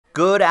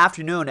Good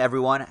afternoon,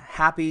 everyone.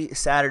 Happy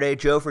Saturday.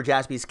 Joe for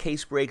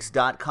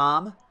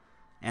JaspysCaseBreaks.com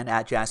and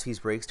at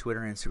JaspysBreaks,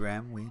 Twitter and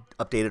Instagram. We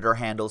updated our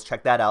handles.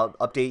 Check that out.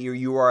 Update your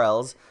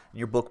URLs and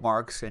your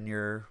bookmarks and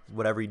your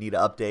whatever you need to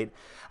update.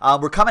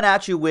 We're coming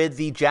at you with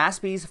the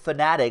Jaspys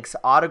Fanatics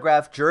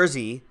autographed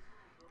jersey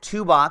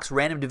 2-box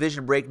random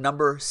division break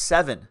number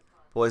 7,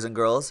 boys and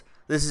girls.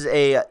 This is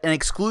an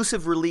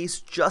exclusive release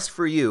just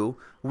for you.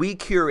 We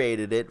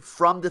curated it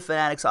from the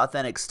Fanatics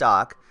Authentic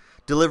stock,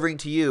 delivering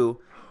to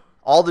you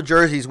all the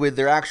jerseys with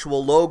their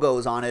actual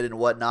logos on it and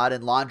whatnot,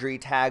 and laundry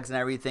tags and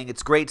everything.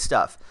 It's great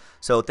stuff.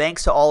 So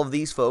thanks to all of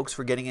these folks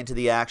for getting into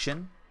the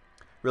action.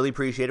 Really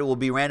appreciate it. We'll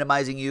be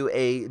randomizing you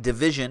a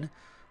division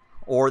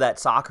or that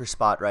soccer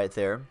spot right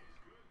there.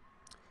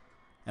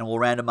 And we'll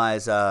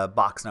randomize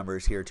box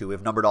numbers here too.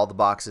 We've numbered all the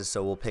boxes,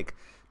 so we'll pick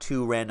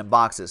 2 random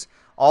boxes.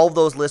 All of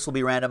those lists will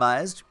be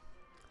randomized.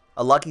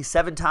 A lucky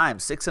 7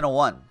 times, 6 and a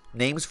 1.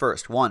 Names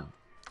first. 1,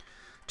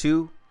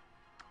 2,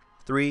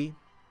 3,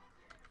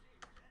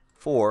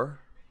 4,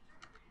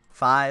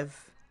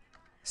 5,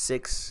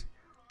 6,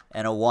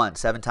 and a 1.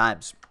 7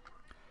 times.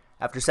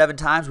 After 7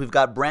 times, we've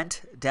got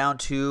Brent down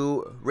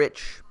to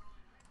Rich.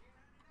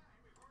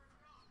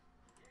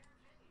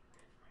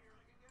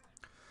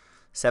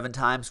 7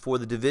 times for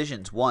the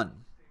divisions.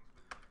 1,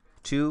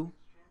 2,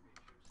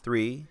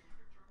 3,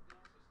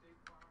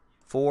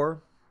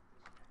 4,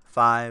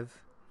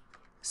 5,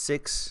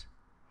 6,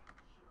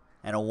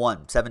 and a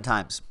 1. 7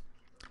 times.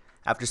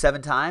 After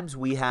 7 times,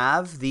 we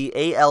have the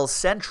AL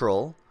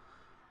Central,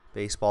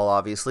 baseball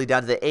obviously,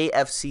 down to the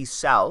AFC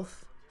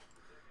South.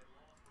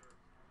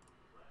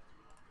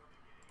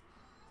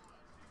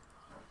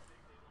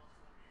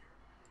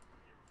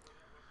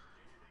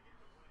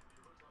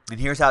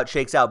 And here's how it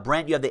shakes out.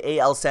 Brent, you have the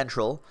AL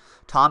Central.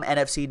 Tom,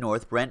 NFC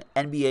North. Brent,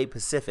 NBA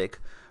Pacific.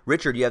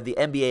 Richard, you have the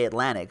NBA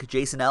Atlantic.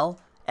 Jason L.,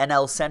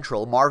 NL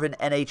Central. Marvin,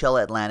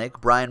 NHL Atlantic.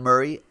 Brian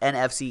Murray,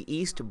 NFC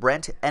East.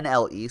 Brent,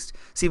 NL East.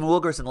 Stephen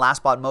Wilkerson, Last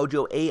Spot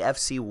Mojo,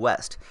 AFC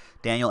West.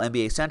 Daniel,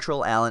 NBA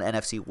Central. Alan,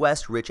 NFC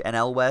West. Rich,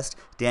 NL West.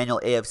 Daniel,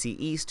 AFC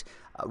East.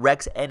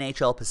 Rex,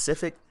 NHL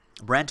Pacific.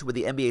 Brent with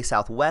the NBA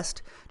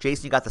Southwest.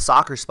 Jason, you got the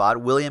soccer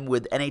spot. William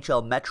with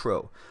NHL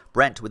Metro.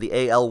 Brent with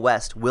the AL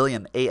West.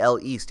 William, AL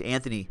East.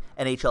 Anthony,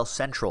 NHL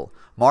Central.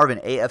 Marvin,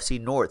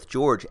 AFC North.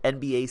 George,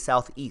 NBA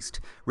Southeast.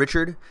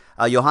 Richard,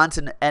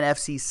 Johansson,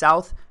 NFC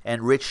South.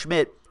 And Rich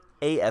Schmidt,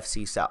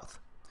 AFC South.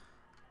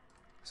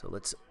 So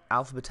let's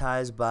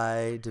alphabetize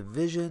by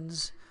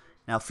divisions.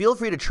 Now, feel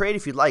free to trade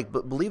if you'd like,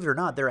 but believe it or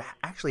not, there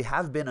actually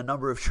have been a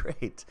number of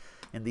trades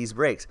in these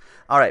breaks.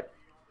 All right,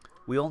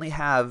 we only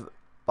have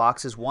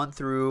boxes 1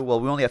 through, well,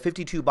 we only have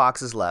 52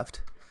 boxes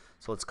left.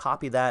 So let's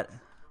copy that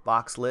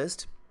box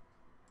list.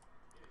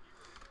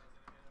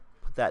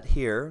 Put that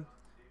here.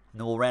 And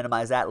then we'll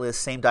randomize that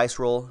list. Same dice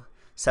roll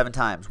 7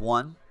 times.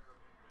 1,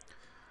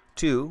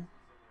 2,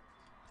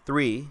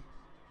 3,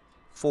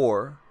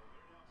 4,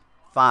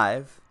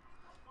 5,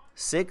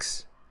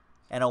 6,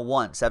 and a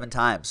 1. 7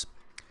 times.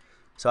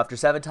 So after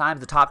 7 times,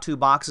 the top 2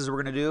 boxes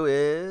we're going to do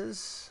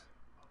is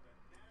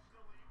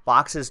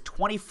boxes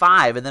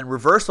 25, and then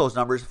reverse those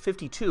numbers,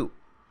 52.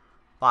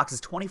 Boxes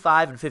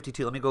 25 and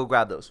 52. Let me go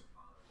grab those.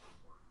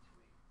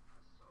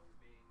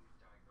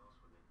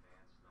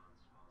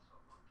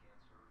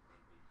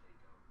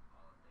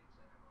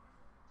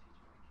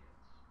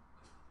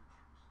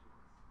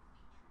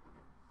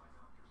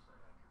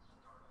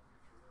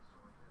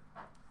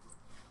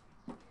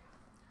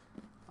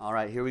 All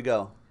right, here we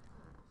go.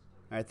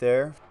 Right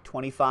there,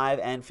 25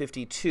 and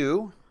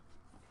 52.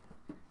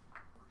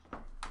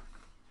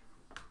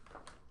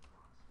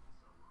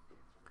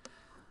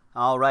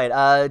 All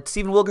right.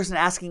 Stephen Wilkerson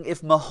asking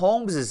if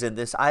Mahomes is in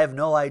this. I have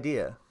no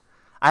idea.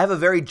 I have a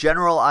very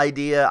general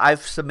idea.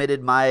 I've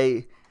submitted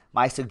my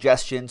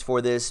suggestions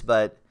for this,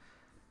 but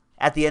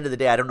at the end of the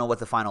day, I don't know what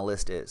the final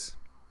list is.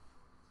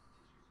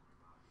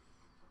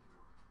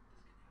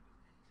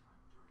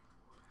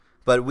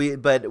 But we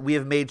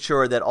have made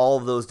sure that all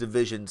of those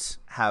divisions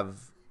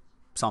have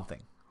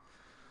something.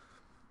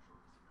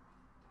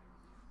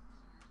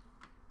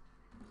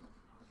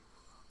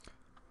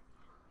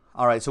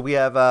 All right, so we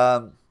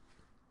have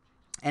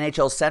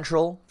NHL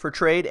Central for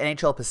trade,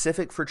 NHL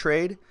Pacific for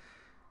trade.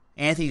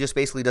 Anthony just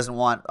basically doesn't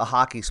want a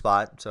hockey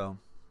spot, so.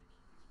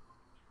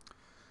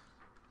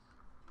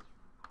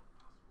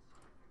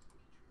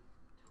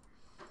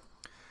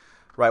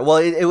 Right, well,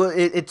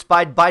 it's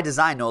by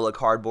design, Nola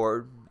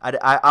Cardboard.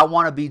 I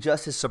want to be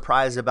just as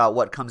surprised about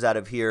what comes out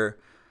of here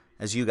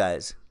as you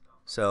guys.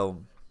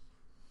 So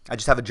I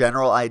just have a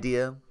general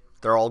idea.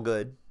 They're all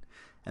good.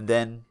 And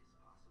then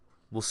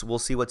we'll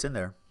see what's in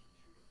there.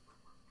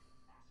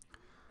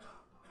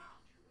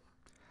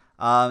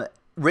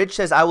 Rich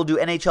says, I will do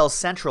NHL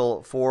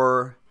Central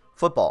for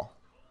football.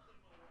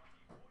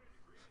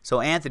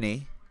 So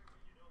Anthony,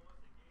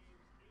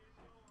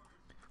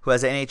 who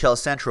has NHL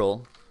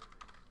Central.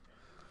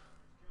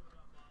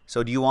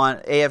 So do you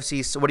want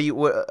AFC?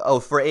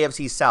 For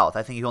AFC South.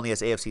 I think he only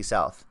has AFC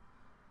South.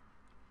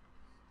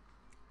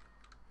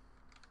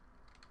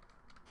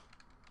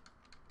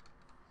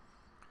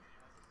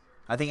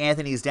 I think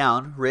Anthony's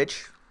down.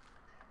 Rich.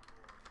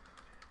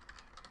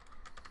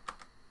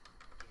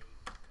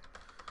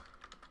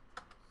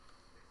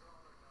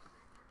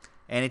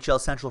 NHL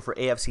Central for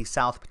AFC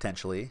South,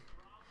 potentially.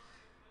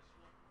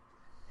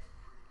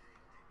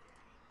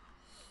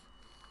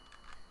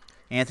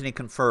 Anthony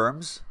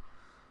confirms.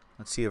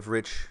 Let's see if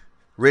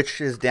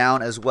Rich is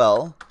down as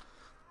well.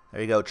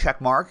 There you go.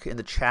 Check mark in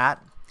the chat.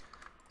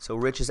 So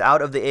Rich is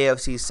out of the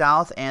AFC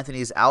South.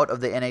 Anthony's out of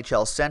the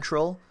NHL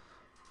Central.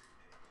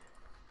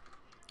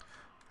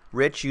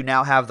 Rich, you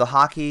now have the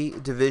hockey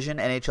division,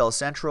 NHL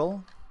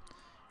Central,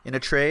 in a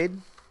trade.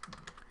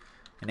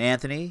 And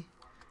Anthony,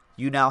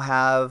 you now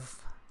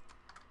have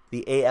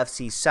the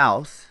AFC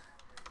South.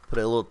 Put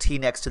a little T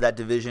next to that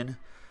division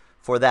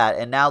for that.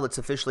 And now let's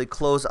officially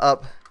close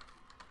up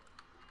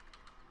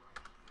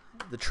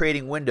the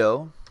trading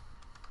window.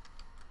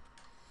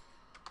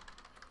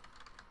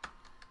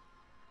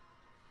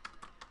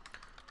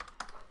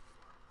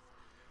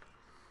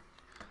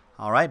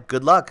 All right,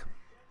 good luck.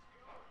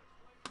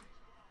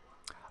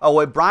 Oh,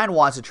 wait, Brian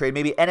wants to trade.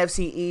 Maybe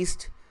NFC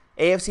East,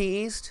 AFC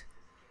East?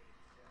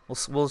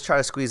 We'll try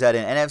to squeeze that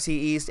in. NFC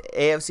East,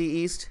 AFC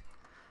East?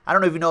 I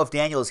don't even know if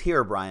Daniel is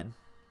here, Brian.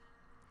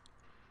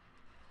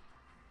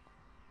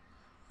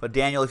 But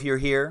Daniel, if you're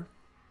here,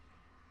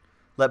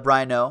 let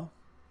Brian know.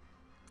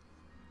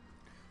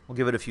 We'll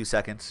give it a few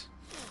seconds.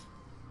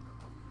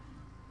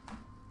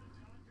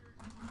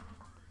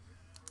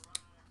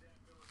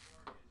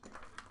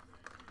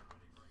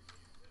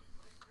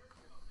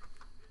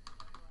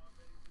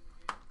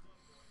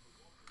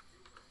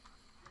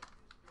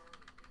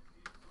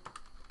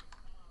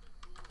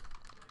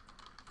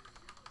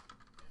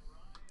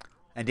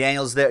 And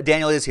Daniel's there.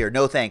 Daniel is here.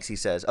 No thanks, he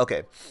says.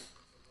 Okay.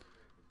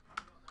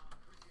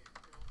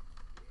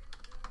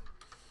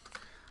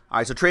 All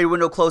right, so trade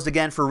window closed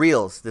again for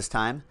reals this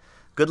time.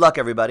 Good luck,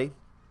 everybody.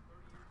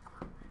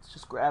 Let's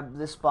just grab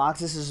this box.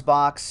 This is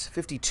box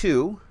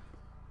 52.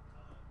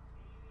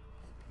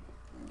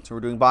 So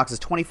we're doing boxes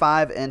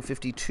 25 and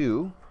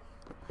 52.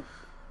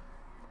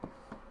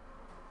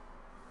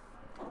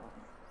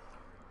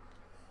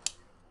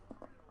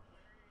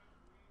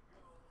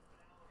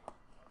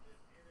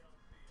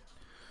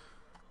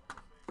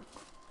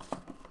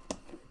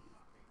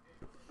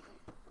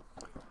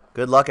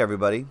 Good luck,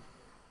 everybody.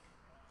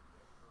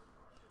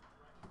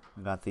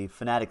 We got the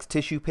Fanatics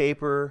tissue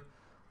paper,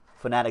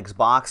 Fanatics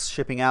box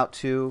shipping out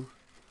too.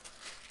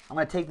 I'm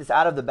going to take this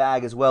out of the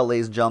bag as well,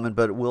 ladies and gentlemen,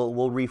 but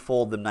we'll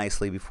refold them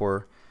nicely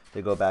before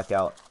they go back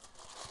out,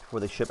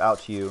 before they ship out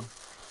to you.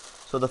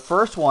 So the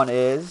first one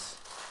is,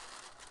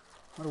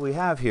 what do we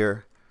have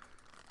here?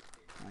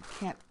 I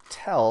can't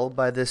tell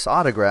by this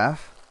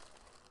autograph.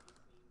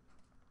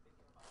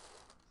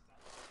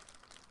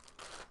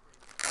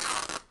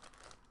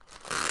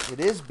 It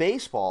is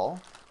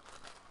baseball.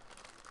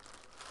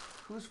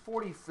 Who's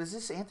 40? Is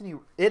this Anthony?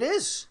 It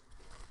is.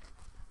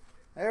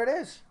 There it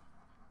is.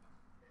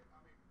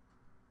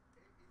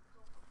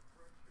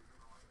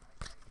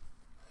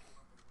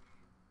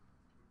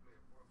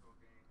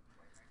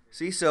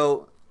 See,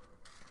 so,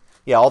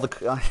 yeah, all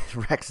the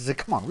Rex is like,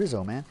 come on,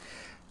 Rizzo, man.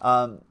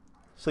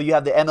 So you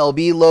have the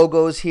MLB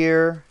logos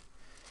here.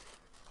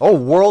 Oh,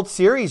 World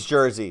Series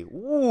jersey.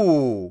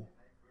 Ooh.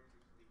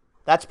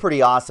 That's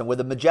pretty awesome. With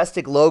a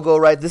majestic logo,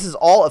 right? This is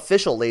all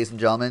official, ladies and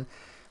gentlemen.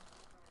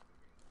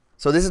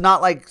 So this is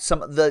not like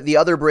some of the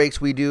other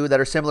breaks we do that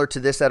are similar to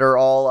this that are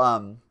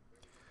all,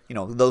 you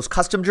know, those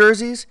custom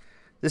jerseys.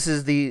 This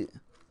is the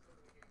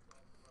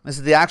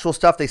actual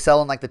stuff they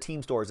sell in like the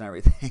team stores and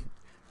everything.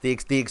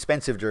 the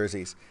expensive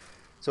jerseys.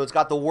 So it's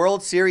got the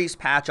World Series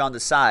patch on the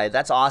side.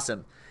 That's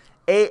awesome.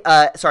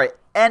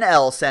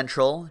 NL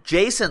Central.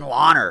 Jason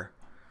Lawner.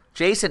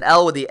 Jason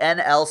L with the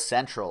NL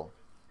Central.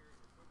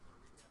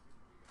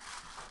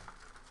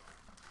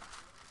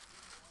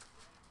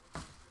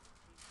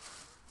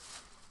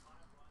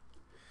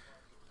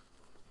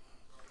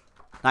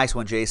 Nice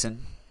one,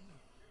 Jason.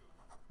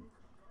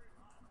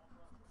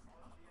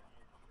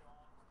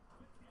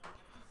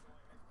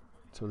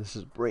 So this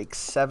is break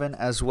 7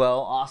 as well.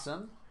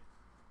 Awesome.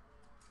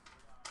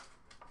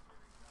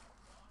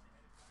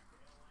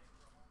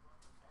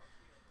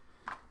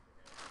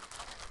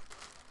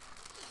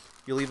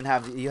 You'll even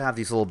have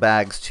these little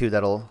bags too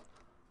that'll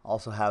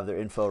also have their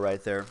info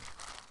right there.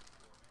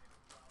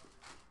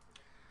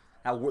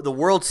 Now the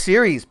World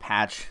Series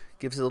patch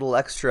gives it a little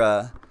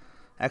extra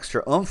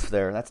oomph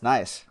there. That's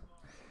nice.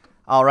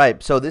 All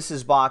right, so this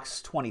is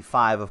box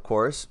 25, of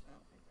course.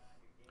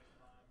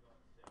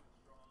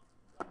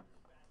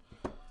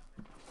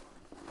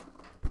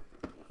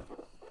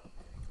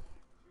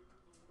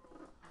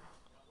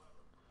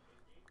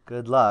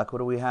 Good luck. What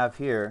do we have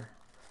here?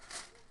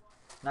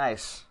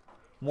 Nice.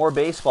 More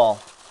baseball.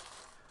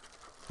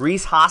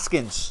 Rhys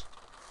Hoskins.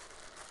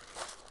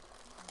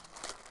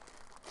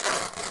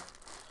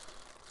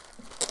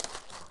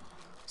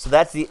 So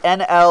that's the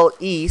NL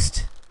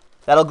East.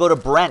 That'll go to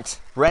Brent.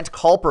 Brent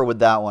Culper with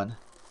that one.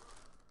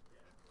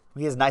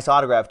 He has a nice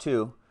autograph,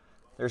 too.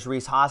 There's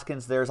Rhys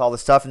Hoskins. There's all the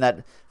stuff in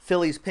that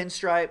Phillies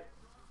pinstripe.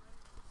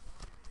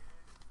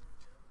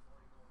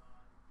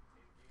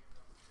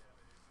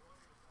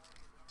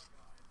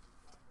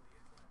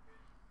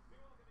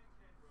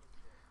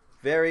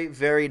 Very,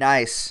 very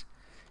nice.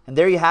 And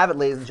there you have it,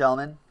 ladies and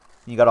gentlemen.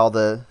 You got all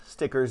the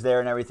stickers there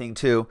and everything,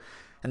 too.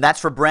 And that's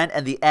for Brent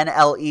and the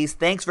NLEs.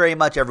 Thanks very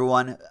much,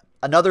 everyone.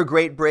 Another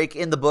great break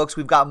in the books.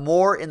 We've got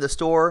more in the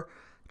store.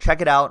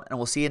 Check it out, and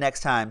we'll see you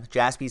next time.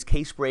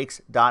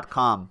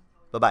 JaspysCaseBreaks.com.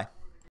 Bye-bye.